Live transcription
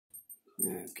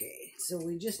Okay, so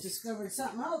we just discovered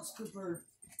something else Cooper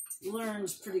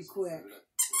learns pretty quick.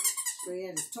 So he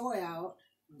had his toy out,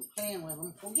 playing with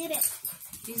him. Go get it.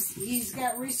 He's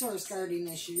got resource guarding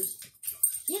issues.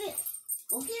 Get it.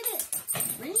 Go get it.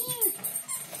 Bring it in.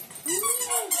 Bring it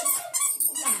in.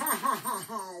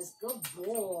 Yes, good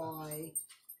boy.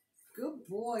 Good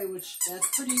boy, which that's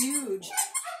pretty huge.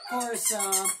 Of course,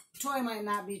 toy might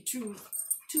not be too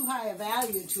high a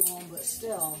value to him, but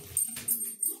still.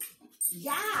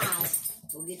 Yes!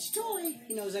 Go get your toy.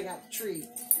 He knows I got the treat.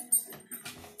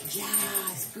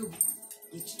 Yes! Good.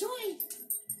 Get your toy.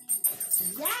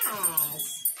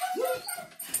 Yes! Get it!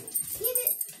 Get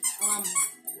it!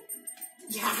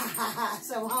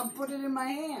 Yes! I want to put it in my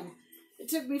hand. It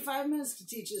took me 5 minutes to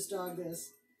teach this dog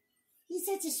this. He's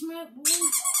such a smart boy.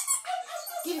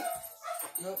 Get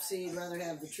it! Oops, he'd rather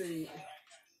have the treat.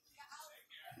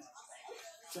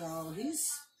 So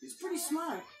he's pretty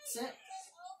smart. Sit.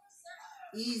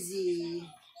 Easy.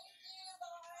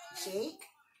 Shake.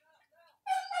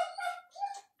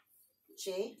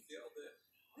 Shake.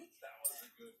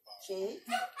 Shake.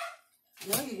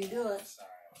 No, you can do it.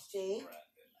 Shake.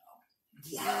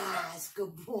 Yes,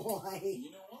 good boy.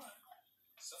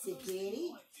 Sit,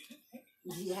 kitty.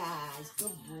 Yes,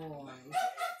 good boy.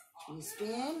 Can you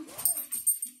spin?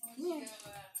 Here.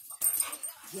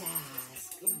 Yes,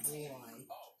 good boy.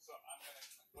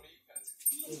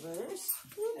 Reverse.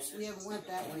 Oops, we haven't went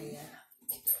that way yet.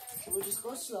 So we'll just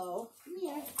go slow. Come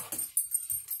here.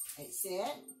 Right, sit.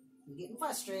 I'm getting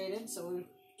frustrated, so we'll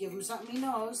give him something he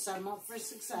knows, set him up for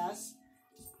success.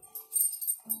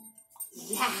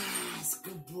 Yes,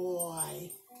 good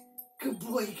boy. Good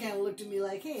boy. He kind of looked at me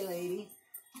like, hey, lady.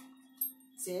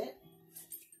 Sit.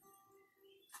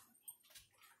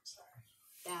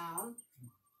 Down.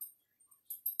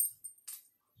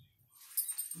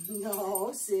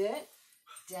 No, sit.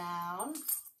 Down.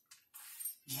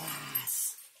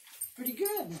 Yes. Pretty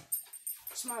good.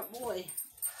 Smart boy.